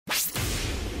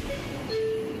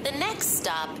The next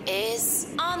stop is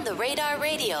On the Radar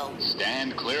Radio.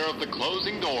 Stand clear of the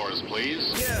closing doors, please.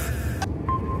 Yeah.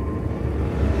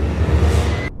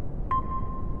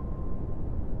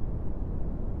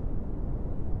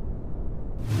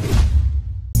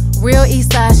 Real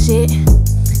Eastside shit.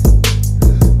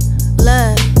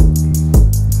 Love.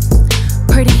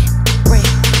 Pretty. Great.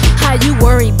 How you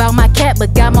worry about my cat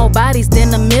but got more bodies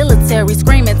than the military?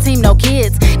 Screaming team, no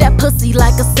kids. That pussy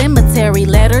like a cemetery.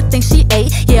 Let her think she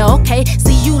ate. Yeah, okay.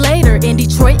 See you later in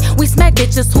Detroit. We smack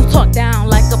bitches who talk down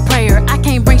like a prayer. I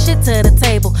can't bring shit to the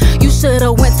table. You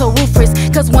should've went to Rufus,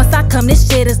 cause once I come this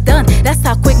shit is done. That's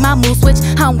how quick my mood switch.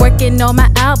 I'm working on my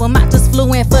album. I just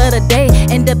flew in for the day.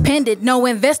 Independent, no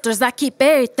investors. I keep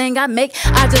everything I make.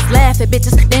 I just laugh at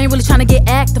bitches. They ain't really tryna get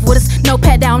active with us. No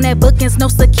pat down at bookings, no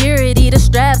security. The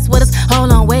straps with us.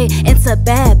 Hold on, wait. Into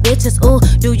bad bitches. Ooh,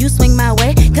 do you swing my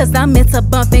way? Cause I'm into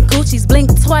bumping coochies. Blink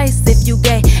twice if you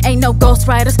gay. Ain't no ghost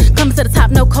riders. Coming to the top,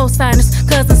 no co-signers.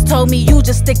 Cousins told me you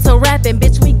just stick to rapping.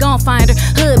 Bitch, we gon' find her.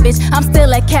 Hood bitch, I'm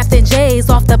still at Captain J's.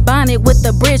 Off the bonnet with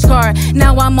the bridge card.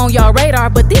 Now I'm on y'all radar,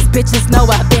 but these bitches know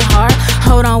I've been hard.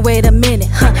 Hold on, wait a minute,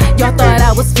 y'all thought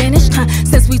I was finished,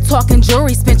 Since we talking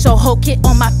jewelry, spent your whole kit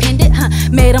on my pendant,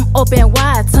 Made them open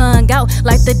wide, tongue out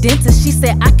like the dentist. She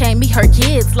said I can't meet her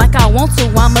kids like I want to,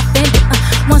 I'm offended.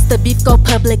 Once the beef go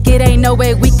public, it ain't no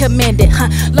way we commend it,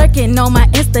 Lurking on my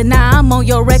Insta, now I'm on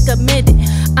your recommended.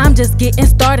 I'm just getting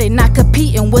started, not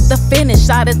competing with the finish.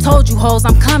 I done told you hoes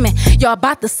I'm coming, y'all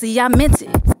about to see I meant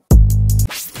it.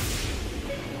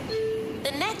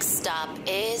 The next stop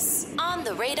is On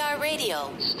the Radar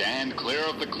Radio. Stand clear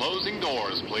of the closing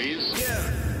doors, please.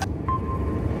 Yeah.